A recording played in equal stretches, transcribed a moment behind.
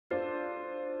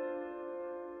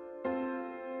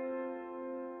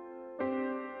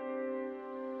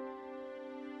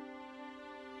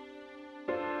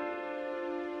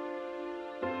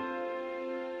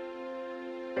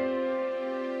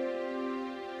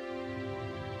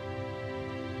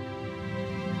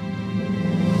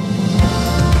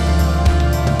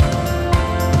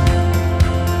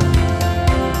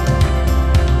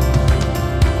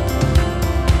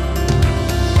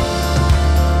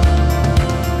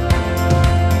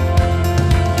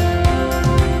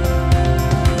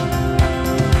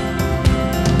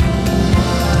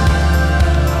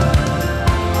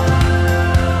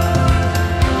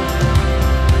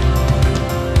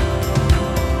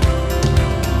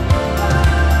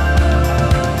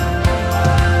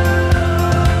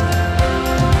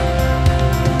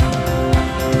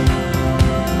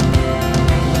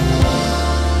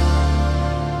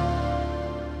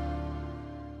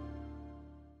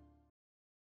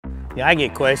Yeah, I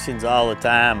get questions all the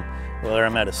time, whether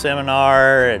I'm at a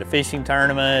seminar, at a fishing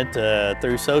tournament,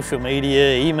 through social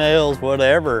media, emails,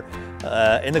 whatever.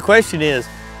 And the question is,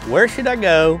 where should I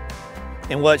go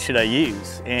and what should I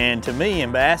use? And to me,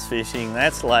 in bass fishing,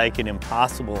 that's like an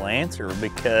impossible answer,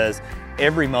 because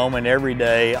every moment, every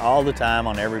day, all the time,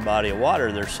 on every body of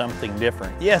water, there's something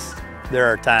different. Yes, there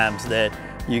are times that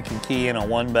you can key in on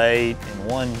one bait and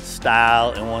one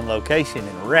style and one location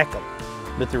and wreck them.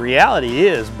 But the reality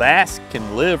is, bass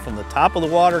can live from the top of the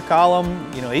water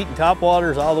column, you know, eating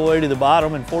topwaters all the way to the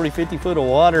bottom in 40, 50 foot of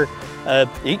water,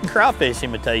 eating crawfish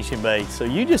imitation baits. So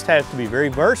you just have to be very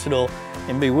versatile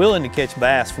and be willing to catch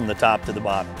bass from the top to the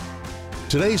bottom.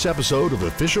 Today's episode of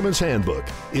The Fisherman's Handbook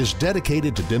is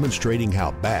dedicated to demonstrating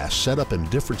how bass set up in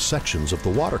different sections of the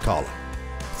water column.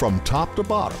 From top to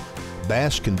bottom,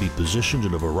 bass can be positioned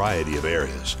in a variety of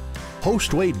areas.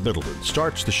 Host Wade Middleton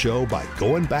starts the show by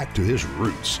going back to his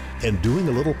roots and doing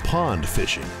a little pond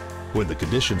fishing. When the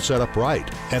conditions set up right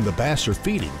and the bass are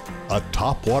feeding, a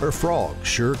topwater frog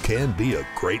sure can be a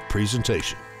great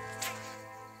presentation.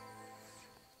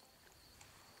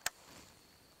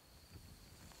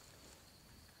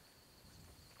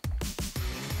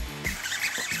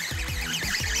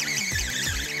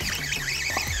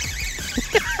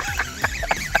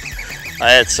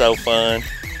 That's so fun.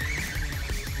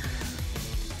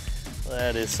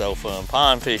 That is so fun.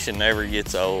 Pond fishing never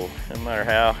gets old, no matter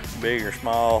how big or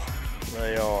small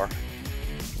they are.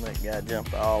 That guy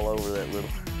jumped all over that little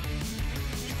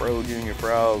SPRO Jr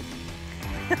frog.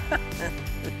 You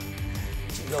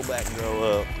go back and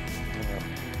grow up. You know,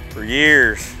 for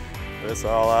years, that's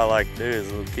all I liked to do as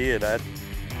a little kid. I'd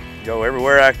go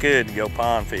everywhere I could to go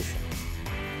pond fishing.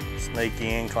 Sneak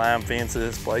in, climb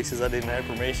fences, places I didn't have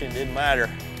permission, didn't matter.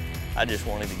 I just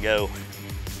wanted to go.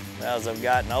 Now, as I've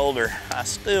gotten older, I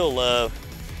still love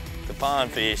to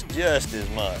pond fish just as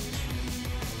much.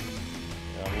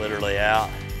 I'm literally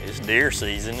out. It's deer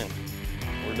season and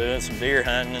we're doing some deer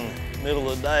hunting in the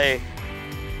middle of the day.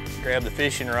 Grabbed the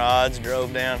fishing rods,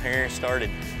 drove down here,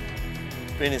 started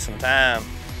spending some time.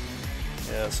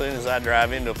 You know, as soon as I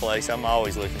drive into a place, I'm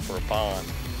always looking for a pond.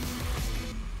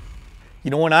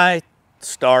 You know, when I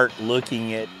start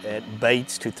looking at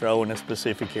baits to throw in a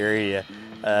specific area,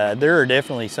 there are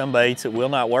definitely some baits that will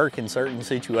not work in certain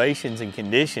situations and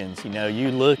conditions. You know, you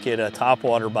look at a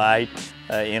topwater bite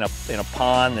in a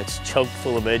pond that's choked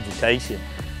full of vegetation.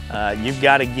 You've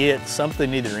got to get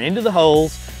something either into the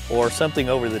holes or something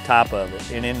over the top of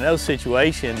it. And in those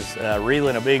situations,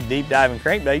 reeling a big deep diving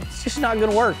crankbait, it's just not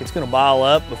gonna work. It's gonna ball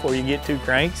up before you get 2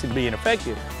 cranks and be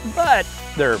ineffective. But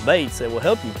there are baits that will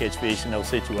help you catch fish in those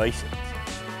situations.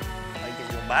 Think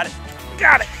it's gonna bite it?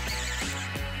 Got it!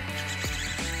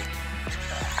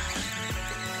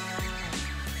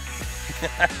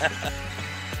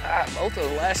 Both of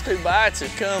the last 2 bites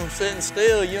have come sitting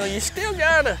still. You know, you still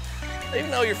gotta, even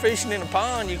though you're fishing in a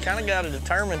pond, you kind of got to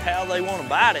determine how they want to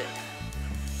bite it.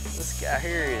 This guy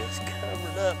here is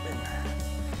covered up in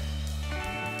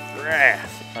grass.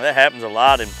 Now, that happens a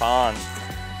lot in ponds,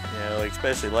 you know,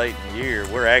 especially late in the year.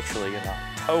 We're actually in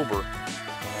October when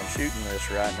I'm shooting this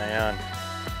right now. And,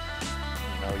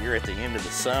 you know, you're at the end of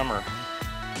the summer,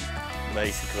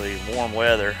 basically warm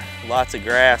weather. Lots of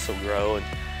grass will grow, and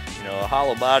you know, a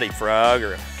hollow-bodied frog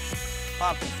or a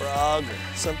popping frog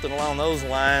or something along those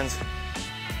lines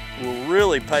will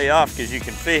really pay off because you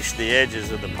can fish the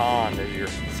edges of the pond, as you're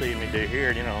seeing me do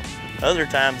here. You know, other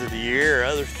times of the year or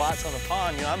other spots on the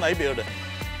pond, you know, I may be able to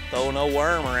throw an old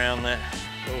worm around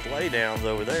those laydowns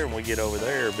over there when we get over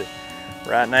there. But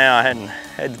right now, I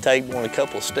had to take a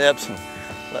couple of steps and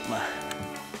let my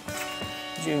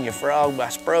Junior frog by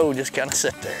SPRO just kind of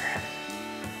sit there.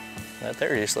 That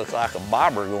there just looks like a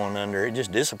bobber going under. It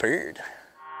just disappeared.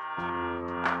 We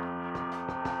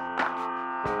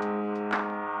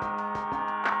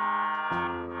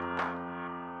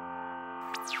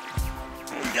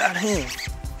got him.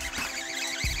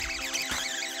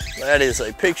 That is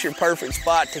a picture perfect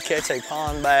spot to catch a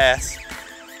pond bass.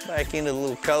 Back into the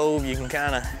little cove, you can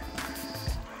kind of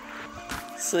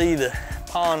see the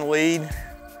pond weed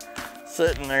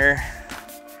sitting there.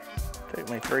 Took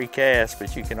me 3 casts,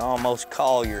 but you can almost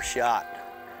call your shot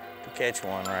to catch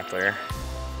one right there.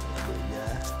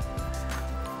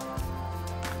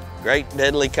 Great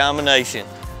deadly combination.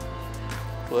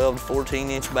 12 to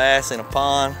 14-inch bass in a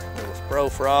pond, little SPRO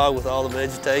frog with all the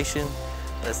vegetation.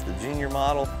 That's the junior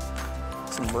model.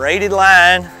 Some braided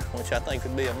line, which I think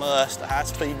would be a must, a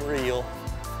high-speed reel,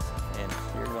 and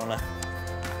you're gonna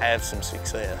have some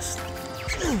success.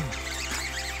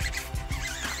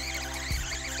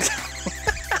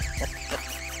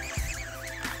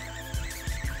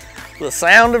 The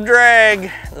sound of drag,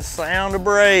 the sound of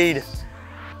braid, it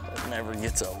never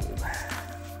gets old.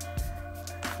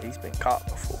 He's been caught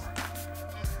before,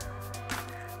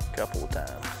 a couple of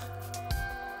times.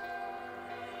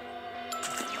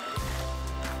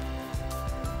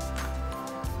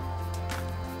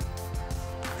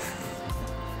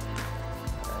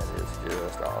 That is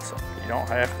just awesome. You don't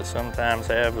have to sometimes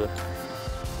have the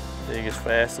biggest,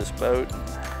 fastest boat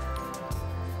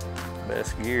and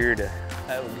best gear to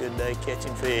have a good day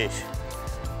catching fish.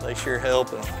 They sure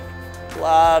help in a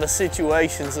lot of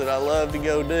situations that I love to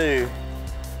go do.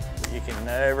 But you can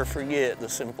never forget the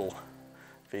simple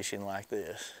fishing like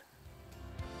this.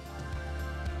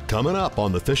 Coming up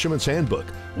on the Fisherman's Handbook,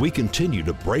 we continue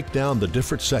to break down the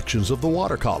different sections of the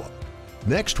water column.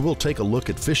 Next, we'll take a look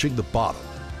at fishing the bottom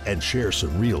and share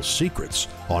some real secrets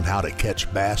on how to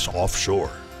catch bass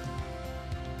offshore.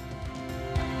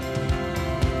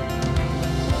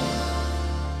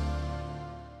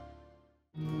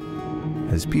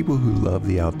 As people who love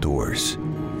the outdoors,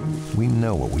 we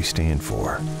know what we stand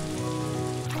for.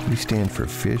 We stand for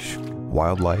fish,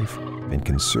 wildlife, and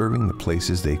conserving the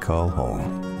places they call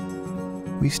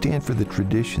home. We stand for the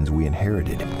traditions we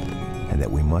inherited and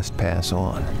that we must pass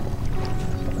on.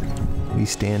 We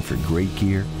stand for great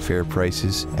gear, fair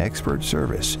prices, expert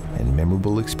service, and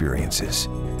memorable experiences.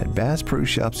 At Bass Pro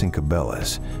Shops and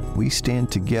Cabela's, we stand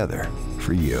together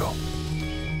for you.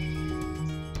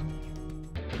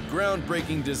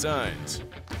 Groundbreaking designs,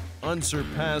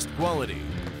 unsurpassed quality,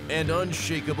 and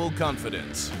unshakable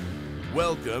confidence.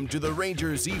 Welcome to the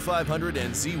Ranger Z500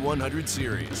 and Z100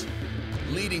 series.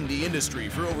 Leading the industry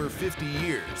for over 50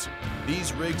 years,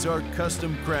 these rigs are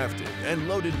custom crafted and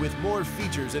loaded with more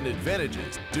features and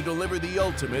advantages to deliver the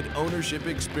ultimate ownership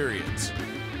experience.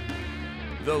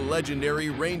 The legendary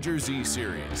Ranger Z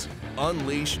series.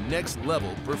 Unleash next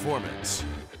level performance.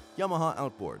 Yamaha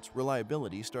Outboards.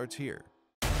 Reliability starts here.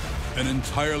 An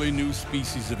entirely new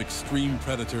species of extreme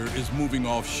predator is moving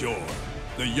offshore.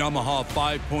 The Yamaha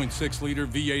 5.6-liter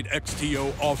V8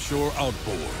 XTO offshore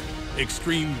outboard.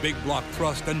 Extreme big block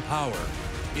thrust and power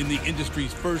in the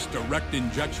industry's first direct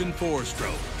injection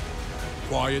 4-stroke.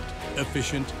 Quiet,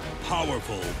 efficient,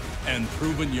 powerful, and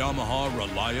proven Yamaha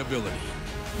reliability.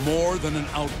 More than an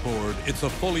outboard, it's a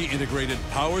fully integrated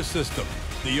power system.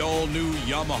 The all-new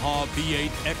Yamaha V8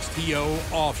 XTO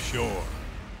offshore.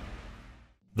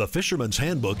 The Fisherman's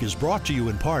Handbook is brought to you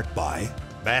in part by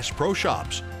Bass Pro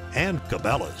Shops and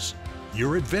Cabela's.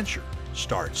 Your adventure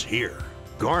starts here.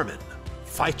 Garmin,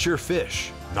 fight your fish,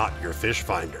 not your fish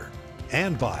finder.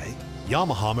 And by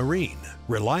Yamaha Marine,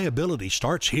 reliability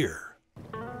starts here.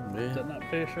 Is that not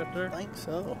fish right there? I think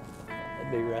so.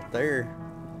 That'd be right there.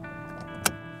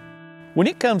 When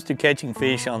it comes to catching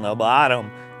fish on the bottom,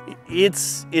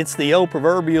 it's the old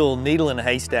proverbial needle in a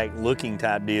haystack looking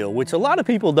type deal, which a lot of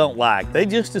people don't like. They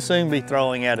just assume be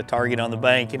throwing at a target on the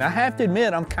bank, and I have to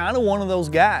admit, I'm kind of one of those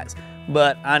guys.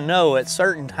 But I know at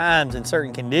certain times and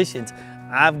certain conditions,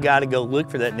 I've got to go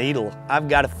look for that needle. I've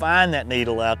got to find that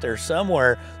needle out there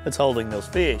somewhere that's holding those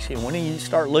fish. And when you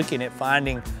start looking at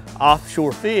finding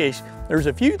offshore fish, there's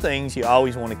a few things you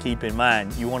always want to keep in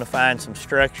mind. You want to find some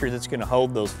structure that's going to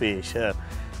hold those fish.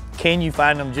 Can you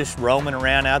find them just roaming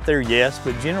around out there? Yes,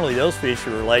 but generally those fish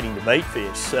are relating to bait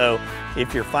fish. So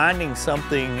if you're finding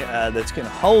something that's going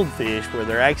to hold fish where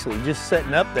they're actually just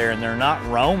sitting up there and they're not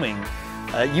roaming,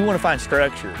 you want to find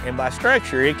structure. And by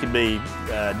structure, it could be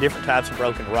different types of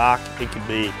broken rock. It could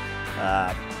be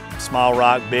small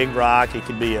rock, big rock. It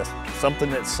could be something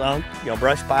that's sunk,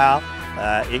 brush pile.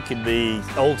 It could be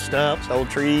old stumps, old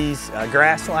trees,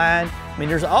 grass line. I mean,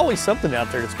 there's always something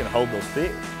out there that's going to hold those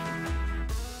fish.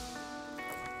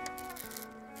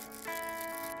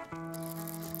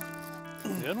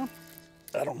 Good one?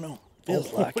 I don't know.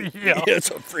 Feels like it. Yeah. It's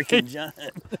a freaking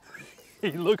giant.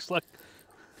 He looks like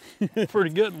a pretty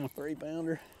good one.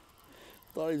 3-pounder.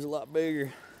 Thought he was a lot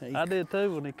bigger. I did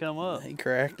too when he come up. He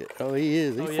cracked it. Oh, he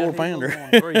is. He's yeah, 4-pounder.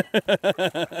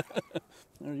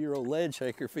 There's your old lead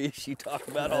shaker fish you talk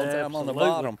about all the time on the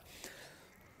bottom.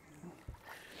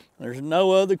 There's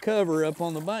no other cover up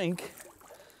on the bank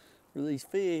for these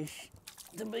fish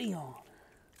to be on.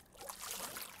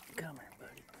 Come here, buddy.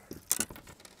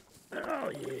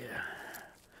 Oh, yeah.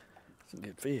 Some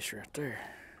good fish right there.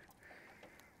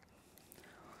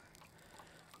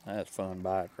 That's a fun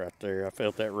bite right there. I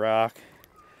felt that rock.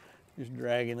 Just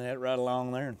dragging that right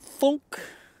along there and thunk.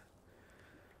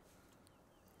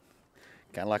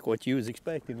 Kind of like what you was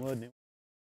expecting, wasn't it?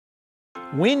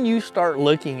 When you start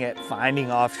looking at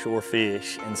finding offshore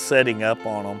fish and setting up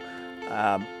on them,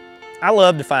 I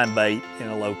love to find bait in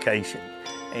a location.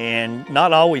 And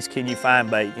not always can you find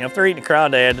bait. You know, if they're eating a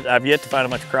crawdad, I've yet to find a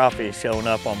bunch of crawfish showing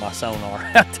up on my sonar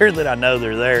out there that I know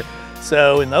they're there.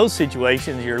 So in those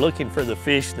situations, you're looking for the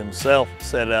fish themselves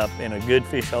set up in a good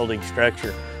fish holding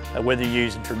structure. Whether you're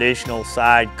using traditional,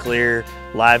 side, clear,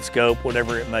 live scope,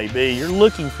 whatever it may be, you're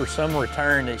looking for some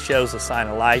return that shows a sign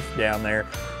of life down there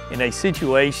in a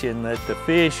situation that the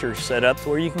fish are set up to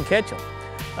where you can catch them.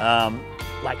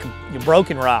 Like a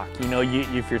broken rock, you know,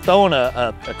 if you're throwing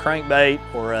a crankbait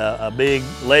or a big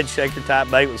lead shaker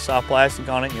type bait with soft plastic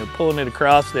on it and you're pulling it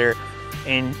across there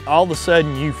and all of a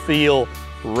sudden you feel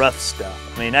rough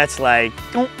stuff. I mean, that's like,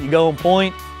 you go on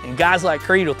point, and guys like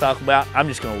Creed will talk about, I'm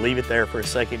just gonna leave it there for a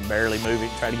second and barely move it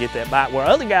and try to get that bite, where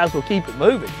other guys will keep it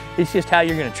moving. It's just how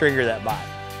you're gonna trigger that bite.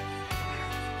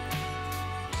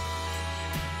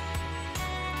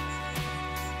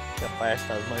 How fast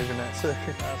I was moving that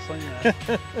sucker. I've seen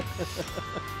that.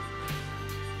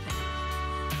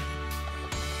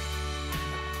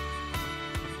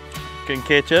 Couldn't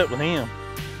catch up with him.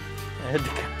 I had to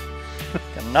kind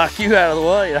of knock you out of the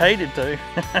way. I hated to.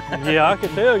 Yeah, I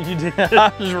could tell you did.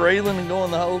 I was reeling and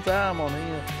going the whole time on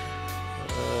him.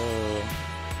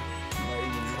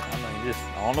 I mean, just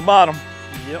on the bottom.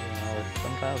 Yep. You know,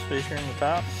 sometimes fish are in the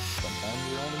top, sometimes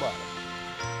they're on the bottom.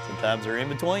 Sometimes they're in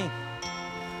between.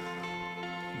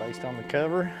 Based on the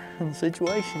cover and the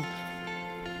situation.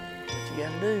 What you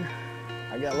gotta do.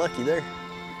 I got lucky there.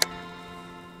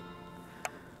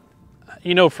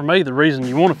 You know, for me, the reason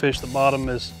you want to fish the bottom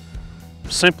is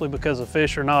simply because the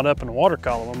fish are not up in the water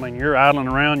column. I mean, you're idling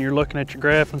around, you're looking at your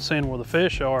graph and seeing where the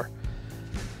fish are.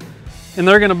 And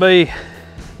they're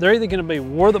either gonna be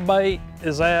where the bait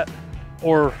is at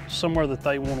or somewhere that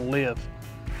they want to live.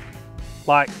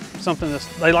 Like something that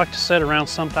they like to set around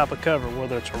some type of cover,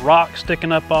 whether it's a rock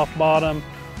sticking up off bottom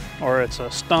or it's a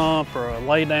stump or a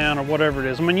lay down or whatever it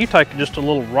is. I mean, you take just a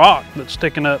little rock that's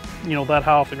sticking up, you know, that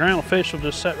high off the ground, the fish will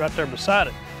just sit right there beside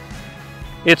it.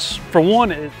 It's, for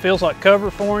one, it feels like cover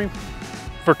for him.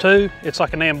 For two, it's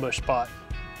like an ambush spot.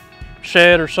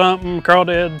 Shad or something,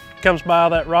 crawdad comes by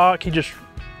that rock, he just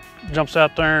jumps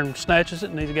out there and snatches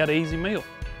it and he's got an easy meal.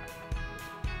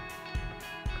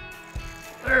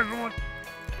 There's one.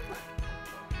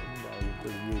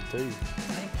 Pretty good too.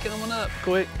 Ain't coming up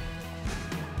quick.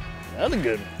 Another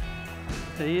good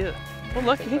one. He is. Well,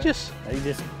 look, he quit.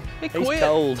 He's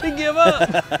cold. He give up.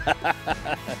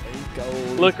 He's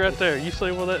cold. Look right there. You see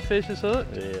where that fish is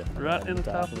hooked? Yeah. Right in the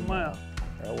top of the mouth.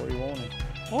 Right where you want him.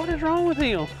 What is wrong with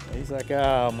him? He's like,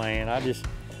 oh man, I just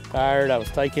tired. I was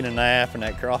taking a nap and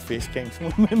that crawfish came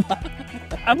swimming by.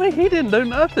 I mean, he didn't do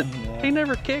nothing. No. He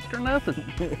never kicked or nothing.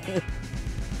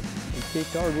 He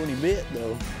kicked hard when he bit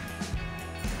though.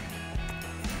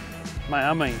 Man,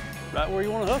 I mean, right where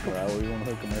you want to hook him. Right where you want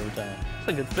to hook him every time. It's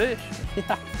a good fish.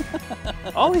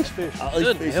 Yeah. All these fish are All these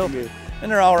good fish and are healthy. good.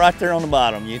 And they're all right there on the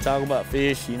bottom. You talk about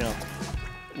fish, you know,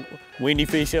 windy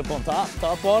fish up on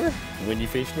top water, windy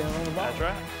fish down on the bottom.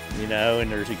 That's right. You know,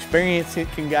 and there's experience that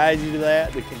can guide you to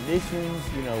that. The conditions,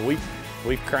 you know,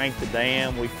 we've cranked the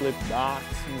dam, we flipped docks,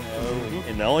 you know,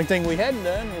 and the only thing we hadn't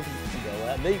done was go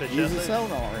out deep, Fish use out the deep.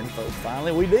 sonar, and so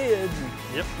finally we did. And,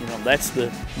 Yep. you know, that's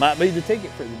might be the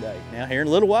ticket for the day. Now here in a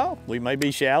little while, we may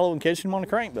be shallow and catching them on a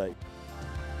crankbait.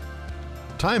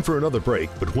 Time for another break,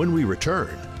 but when we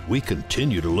return, we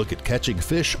continue to look at catching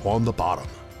fish on the bottom.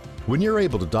 When you're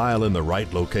able to dial in the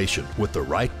right location with the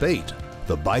right bait,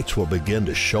 the bites will begin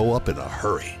to show up in a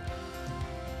hurry.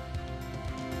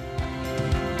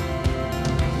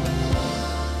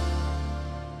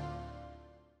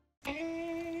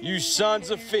 You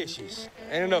sons of fishes.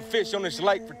 Ain't enough fish on this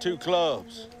lake for 2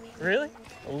 clubs. Really?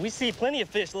 Well, we see plenty of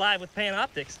fish live with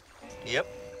Panoptics. Yep.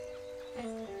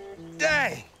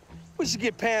 Dang, we should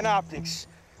get Panoptics.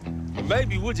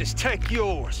 Maybe we'll just take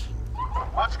yours.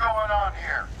 What's going on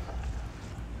here?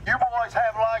 You boys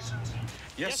have license?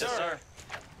 Yes, sir.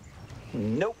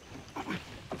 Nope.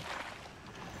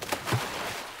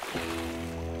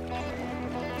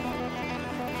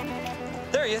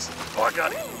 There he is. Oh, I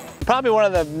got him. Probably one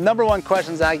of the #1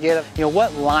 questions I get, you know,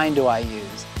 what line do I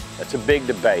use? That's a big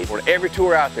debate. On every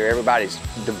tour out there, everybody's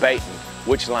debating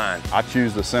which line. I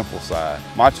choose the simple side.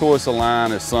 My choice of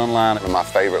line is Sunline. One of my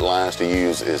favorite lines to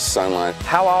use is Sunline.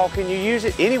 How all can you use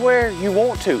it? Anywhere you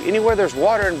want to. Anywhere there's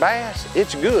water and bass,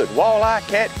 it's good. Walleye,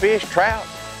 catfish, trout,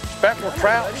 speckled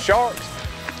trout, sharks.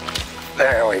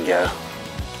 There we go.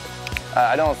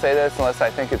 I don't say this unless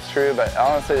I think it's true, but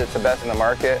honestly, it's the best in the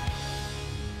market.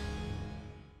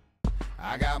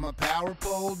 I got my power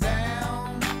pole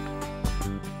down,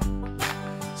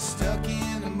 stuck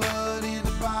in the mud in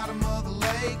the bottom of the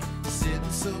lake,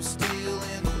 sitting so still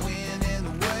in the wind and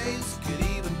the waves, could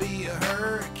even be a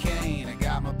hurricane. I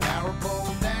got my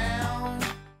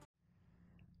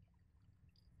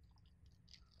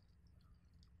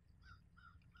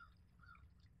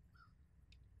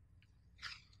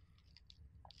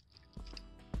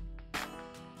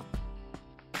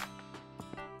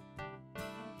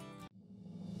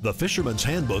The Fisherman's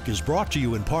Handbook is brought to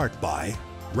you in part by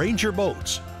Ranger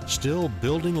Boats, still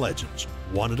building legends,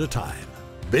 one at a time.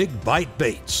 Big Bite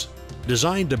Baits,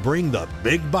 designed to bring the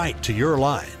big bite to your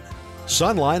line.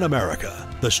 Sunline America,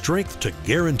 the strength to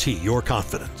guarantee your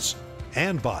confidence.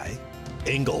 And by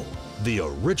Engel, the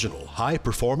original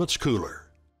high-performance cooler.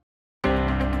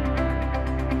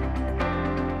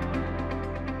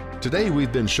 Today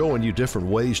we've been showing you different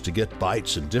ways to get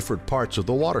bites in different parts of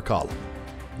the water column.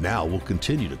 Now we'll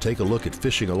continue to take a look at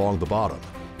fishing along the bottom.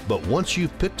 But once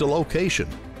you've picked a location,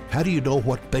 how do you know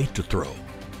what bait to throw?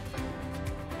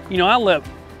 You know, I let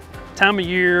time of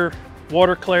year,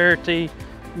 water clarity,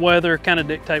 weather kind of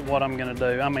dictate what I'm gonna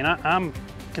do. I mean, I'm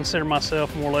consider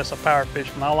myself more or less a power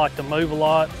fisherman. I like to move a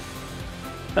lot.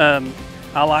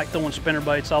 I like throwing spinner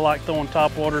baits, I like throwing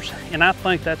top waters, and I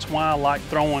think that's why I like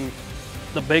throwing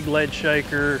the big lead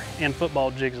shaker and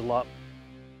football jigs a lot.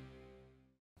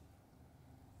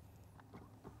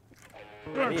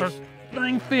 That's a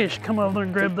dang fish. Come over there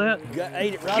and grab that.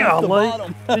 Ate it right off the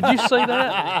bottom. Did you see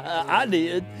that? I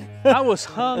did. I was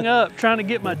hung up trying to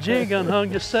get my jig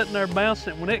unhung, just sitting there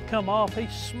bouncing it. When it come off, he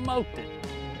smoked it.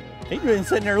 He'd been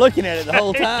sitting there looking at it the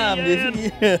whole time, didn't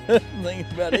you?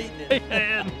 Thinking about eating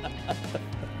it.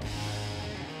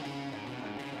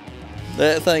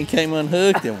 That thing came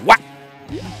unhooked and whack!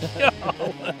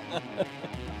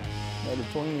 Another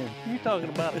twin. You talking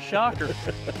about a shocker.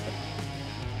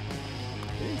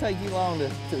 It didn't take you long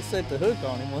to set the hook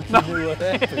on him once you knew what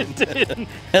happened. It didn't.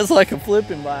 That's like a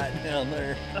flipping bite down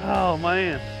there. Oh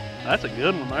man, that's a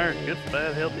good one there. Good,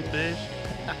 fat, healthy fish.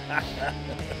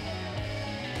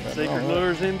 Secret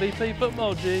Lures MVP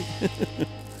football jig.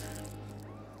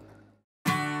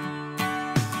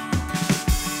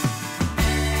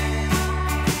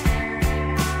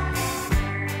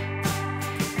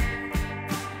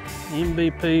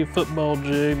 MVP football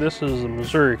jig. This is a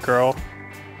Missouri crawl.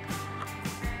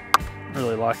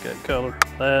 Really like that color.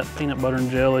 That, peanut butter and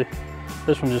jelly.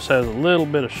 This one just has a little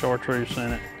bit of chartreuse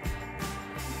in it.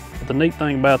 But the neat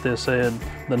thing about this head,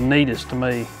 the neatest to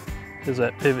me, is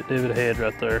that pivot divot head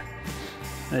right there.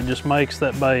 And it just makes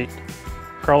that bait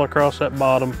crawl across that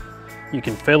bottom. You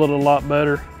can feel it a lot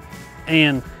better,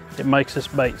 and it makes this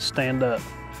bait stand up.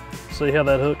 See how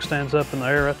that hook stands up in the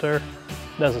air right there?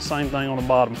 It does the same thing on the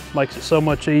bottom. Makes it so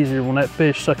much easier when that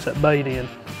fish sucks that bait in.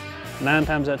 9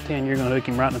 times out of 10, you're gonna hook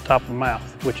him right in the top of the mouth,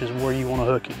 which is where you wanna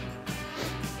hook him.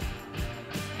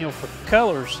 You know, for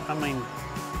colors, I mean,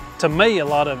 to me, a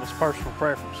lot of it's personal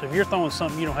preference. If you're throwing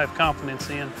something you don't have confidence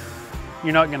in,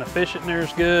 you're not gonna fish it near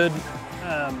as good.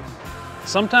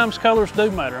 Sometimes colors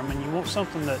do matter. I mean, you want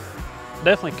something that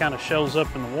definitely kind of shows up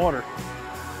in the water.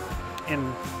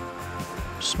 In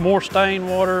more stained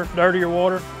water, dirtier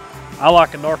water, I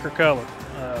like a darker color.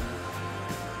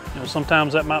 You know,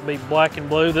 sometimes that might be black and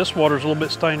blue. This water's a little bit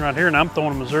stained right here, and I'm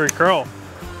throwing a Missouri crawl.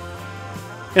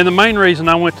 And the main reason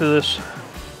I went to this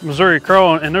Missouri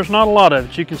crawl, and there's not a lot of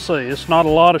it, you can see. It's not a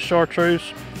lot of chartreuse,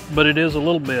 but it is a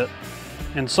little bit.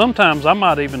 And sometimes I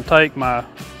might even take my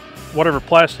whatever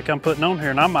plastic I'm putting on here,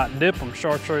 and I might dip them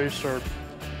chartreuse, or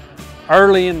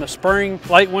early in the spring,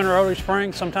 late winter, early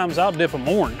spring, sometimes I'll dip them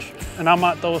orange, and I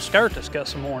might throw a skirt that's got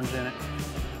some orange in it.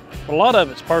 But a lot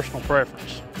of it's personal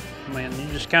preference. I mean,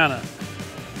 you just kind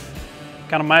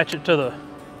of match it to the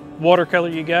watercolor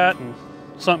you got, and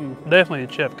something definitely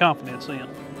that you have confidence in.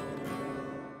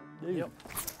 Yep.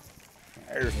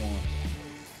 There's one.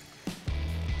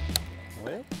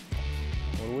 Well,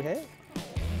 what do we have?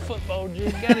 Football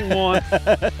jig, got him one.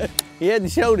 He hadn't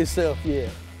showed himself yet.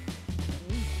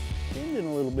 He's in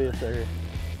a little bit there.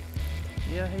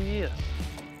 Yeah, he is.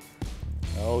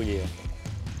 Oh yeah.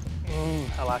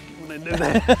 I like it when they do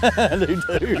that. I do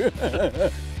too.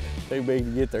 Too big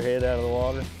to get their head out of the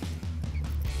water.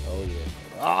 Oh yeah.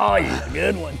 Oh yeah,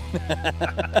 good one.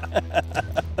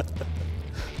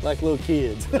 Like little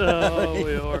kids. Oh,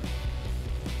 we are.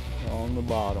 On the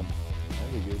bottom.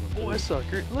 That's a good one. Boy,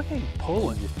 sucker, look at him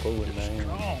pulling. Just pulling down.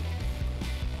 Strong.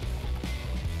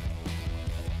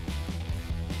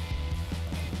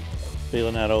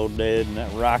 Feeling that old dead and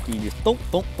that rocky just thump,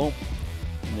 thump, thump.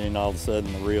 And then all of a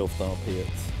sudden the real thump hits.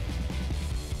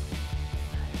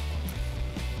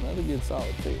 Another good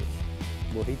solid fish.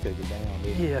 Well, he took it down,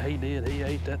 didn't he? Yeah, he did. He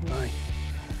ate that thing.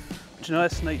 But you know,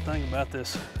 that's the neat thing about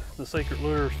this, the Secret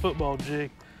Lures football jig.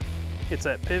 It's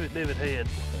that pivot divot head,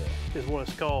 is what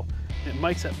it's called. It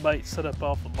makes that bait sit up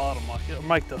off the bottom like it, or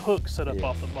make the hook sit up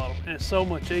off the bottom. And it's so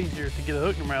much easier to get a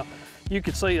hook in your mouth. You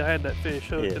could see I had that fish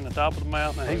hooked in the top of the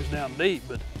mouth, and he was down deep,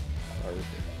 but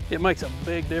it makes a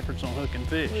big difference on hooking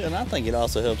fish. Yeah, and I think it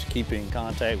also helps keep you in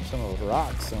contact with some of those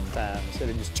rocks sometimes. Instead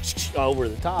of just over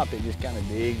the top, it just kind of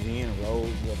digs in and rolls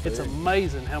up It's there.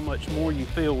 amazing how much more you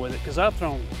feel with it, because I've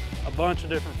thrown a bunch of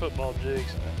different football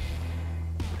jigs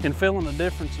and feeling the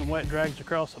difference in wet drags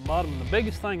across the bottom. And the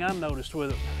biggest thing I noticed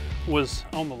with it was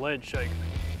on the lead shaker.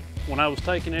 When I was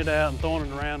taking it out and throwing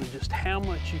it around, and just how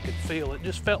much you could feel. It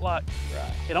just felt like,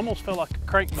 it almost felt like a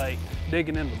crankbait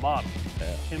digging in the bottom.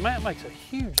 Yeah. And man, it makes a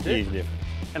huge difference.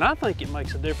 And I think it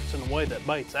makes a difference in the way that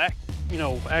bait's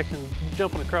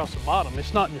jumping across the bottom.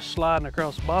 It's not just sliding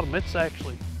across the bottom, it's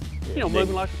actually,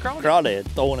 moving like a crawdad. Crawdad,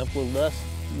 throwing up little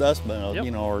dust balls,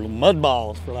 or mud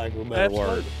balls, for lack of a better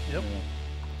word. Yep.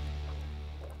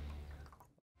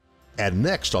 And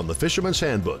next on the Fisherman's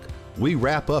Handbook, we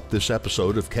wrap up this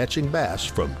episode of Catching Bass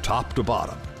from top to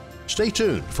bottom. Stay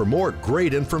tuned for more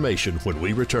great information when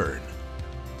we return.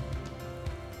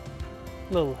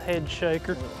 Little head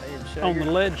shaker on the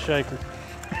lead shaker.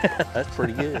 That's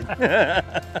pretty good.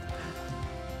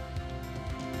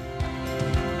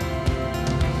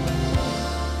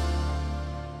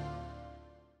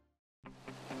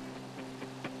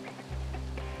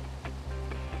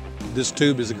 This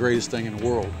tube is the greatest thing in the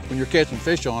world. When you're catching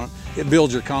fish on it, it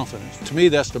builds your confidence. To me,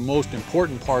 that's the most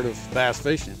important part of bass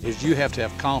fishing, is you have to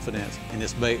have confidence in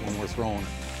this bait when we're throwing it.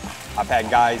 I've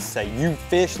had guys say, you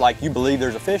fish like you believe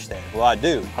there's a fish there. Well, I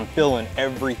do. I'm feeling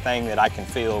everything that I can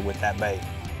feel with that bait.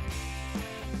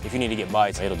 If you need to get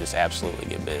bites, it'll just absolutely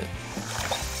get bit.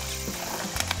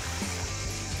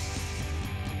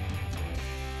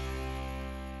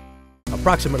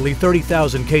 Approximately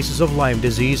 30,000 cases of Lyme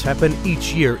disease happen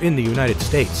each year in the United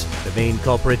States. The main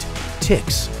culprit,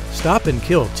 ticks. Stop and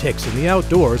kill ticks in the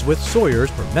outdoors with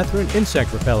Sawyer's permethrin insect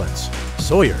repellents.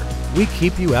 Sawyer, we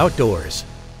keep you outdoors.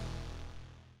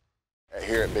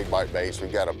 Here at Big Bite Baits,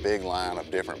 we've got a big line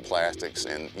of different plastics,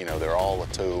 and they're all a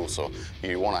tool, so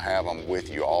you want to have them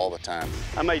with you all the time.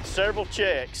 I made several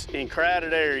checks in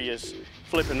crowded areas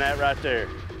flipping that right there.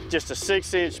 Just a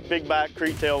 6-inch big bite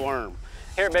creektail worm.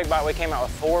 Here at Big Bite, we came out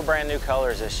with 4 brand new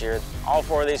colors this year. All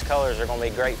 4 of these colors are going to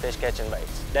be great fish catching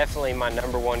baits. Definitely my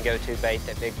 #1 go-to bait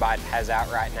that Big Bite has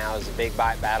out right now is the Big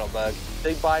Bite Battle Bug.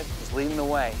 Big Bite is leading the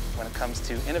way when it comes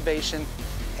to innovation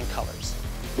and colors.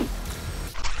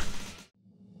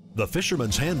 The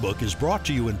Fisherman's Handbook is brought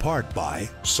to you in part by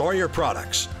Sawyer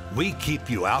Products. We keep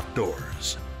you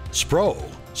outdoors. SPRO,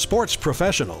 Sports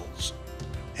Professionals.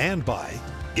 And by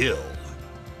Gill.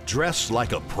 Dress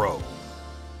like a pro.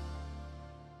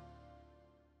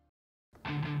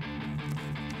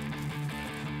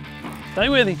 Stay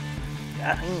with him.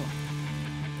 That's a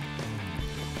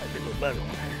little better one.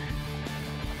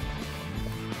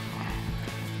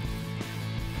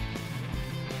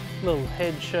 Little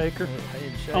head shaker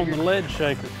on the lead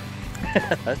shaker.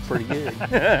 That's pretty good.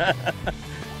 I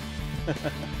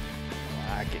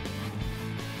like it.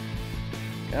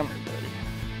 Come here, buddy.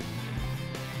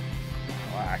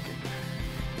 I like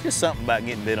it. Just something about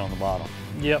getting bit on the bottom.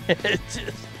 Yep. It's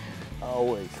just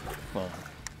always fun.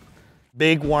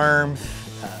 Big worms,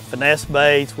 finesse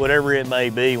baits, whatever it may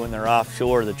be when they're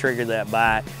offshore to trigger that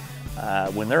bite.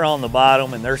 When they're on the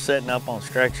bottom and they're setting up on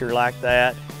structure like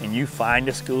that and you find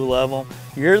a school of them,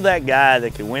 you're that guy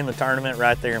that can win the tournament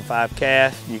right there in 5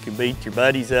 casts. You can beat your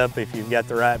buddies up if you've got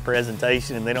the right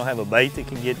presentation and they don't have a bait that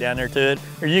can get down there to it,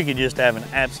 or you can just have an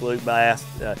absolute blast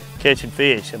catching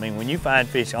fish. I mean, when you find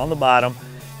fish on the bottom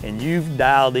and you've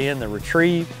dialed in the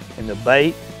retrieve and the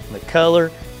bait and the color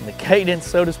and the cadence,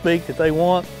 so to speak, that they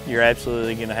want, you're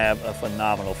absolutely gonna have a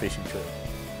phenomenal fishing trip.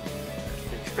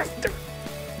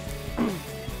 A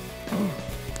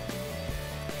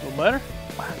little better?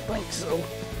 I think so.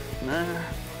 Nah,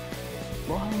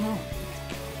 well, I don't know.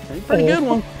 He's a pretty good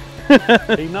one.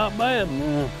 He's not bad.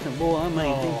 No, boy, I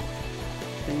mean,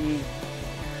 he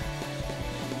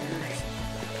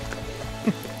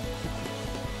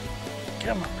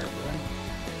come on here, buddy.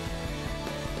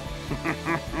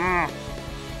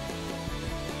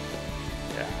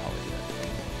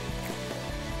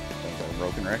 Sounds like a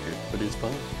broken record, but it's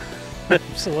fun.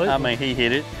 Absolutely. I mean, he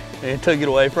hit it and took it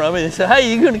away from me and said,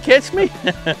 "Hey, you gonna catch me?"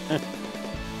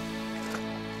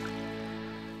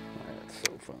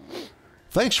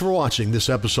 Thanks for watching this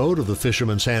episode of the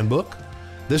Fisherman's Handbook.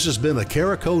 This has been a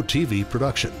Carico TV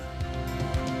production.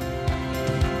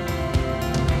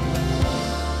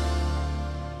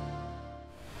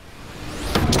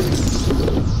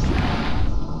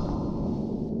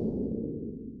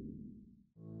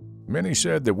 Many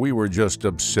said that we were just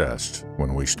obsessed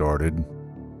when we started,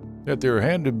 that there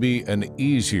had to be an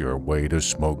easier way to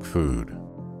smoke food.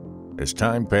 As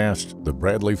time passed, the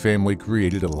Bradley family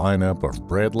created a lineup of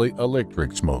Bradley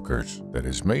electric smokers that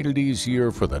has made it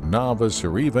easier for the novice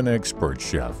or even expert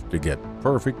chef to get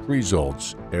perfect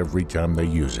results every time they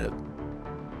use it.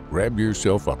 Grab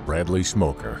yourself a Bradley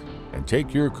smoker and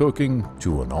take your cooking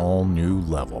to an all-new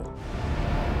level.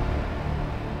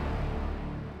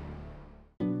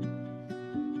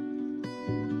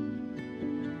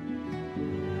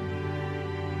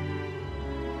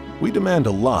 We demand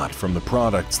a lot from the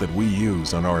products that we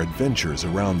use on our adventures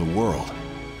around the world.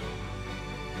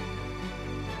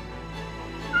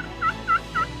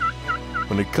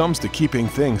 When it comes to keeping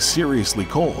things seriously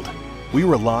cold, we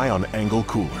rely on Angle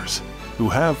Coolers, who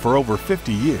have for over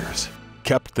 50 years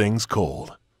kept things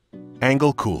cold.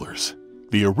 Angle Coolers,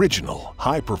 the original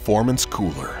high-performance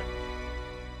cooler.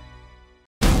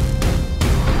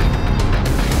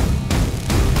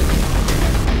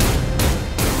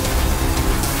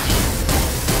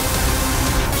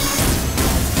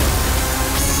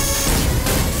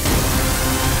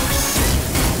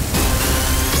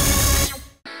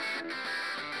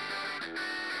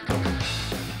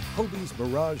 Hobie's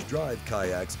Mirage Drive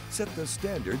kayaks set the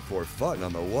standard for fun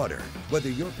on the water. Whether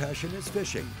your passion is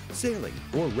fishing, sailing,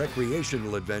 or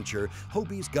recreational adventure,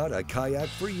 Hobie's got a kayak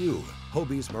for you.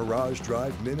 Hobie's Mirage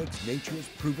Drive mimics nature's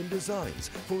proven designs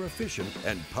for efficient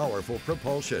and powerful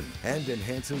propulsion and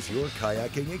enhances your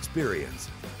kayaking experience.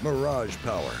 Mirage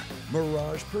Power,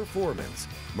 Mirage Performance,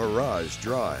 Mirage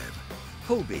Drive.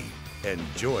 Hobie,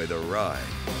 enjoy the ride.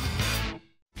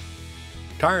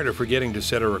 Tired of forgetting to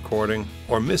set a recording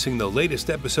or missing the latest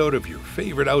episode of your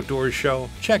favorite outdoors show?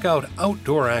 Check out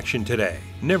Outdoor Action today.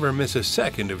 Never miss a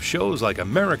second of shows like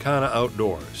Americana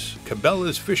Outdoors,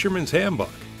 Cabela's Fisherman's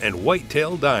Handbook, and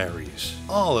Whitetail Diaries.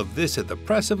 All of this at the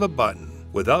press of a button,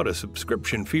 without a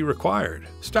subscription fee required.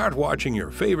 Start watching your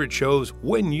favorite shows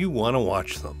when you want to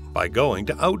watch them by going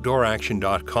to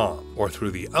OutdoorAction.com or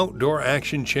through the Outdoor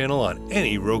Action channel on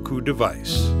any Roku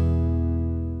device.